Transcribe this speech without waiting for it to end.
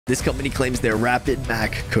This company claims their Rapid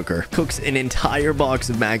Mac cooker cooks an entire box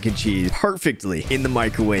of mac and cheese perfectly in the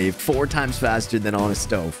microwave 4 times faster than on a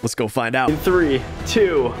stove. Let's go find out. In 3,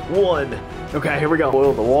 2, 1. Okay, here we go.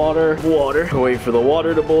 Boil the water. Wait for the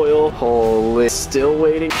water to boil. Holy, still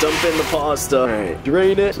waiting. Dump in the pasta. All right,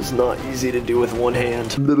 drain it. This is not easy to do with one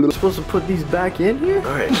hand. I'm supposed to put these back in here?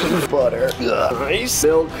 All right, butter. Nice.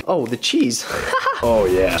 Milk. Oh, the cheese. Oh,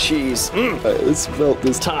 yeah. Cheese. All right, let's melt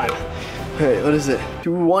this time. Hey, what is it?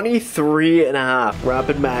 23.5.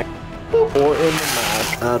 Rapid Mac. Pour in the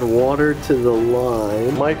mac. Add water to the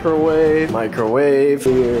line. Microwave.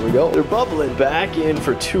 Here we go. They're bubbling. Back in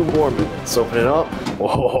for 2 more minutes. Open it up.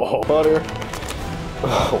 Oh, butter.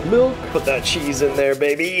 Oh, milk. Put that cheese in there,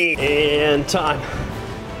 baby. And time.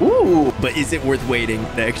 Ooh. But is it worth waiting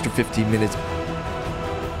the extra 15 minutes?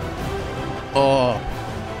 Oh.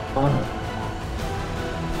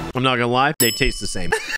 I'm not gonna lie. They taste the same.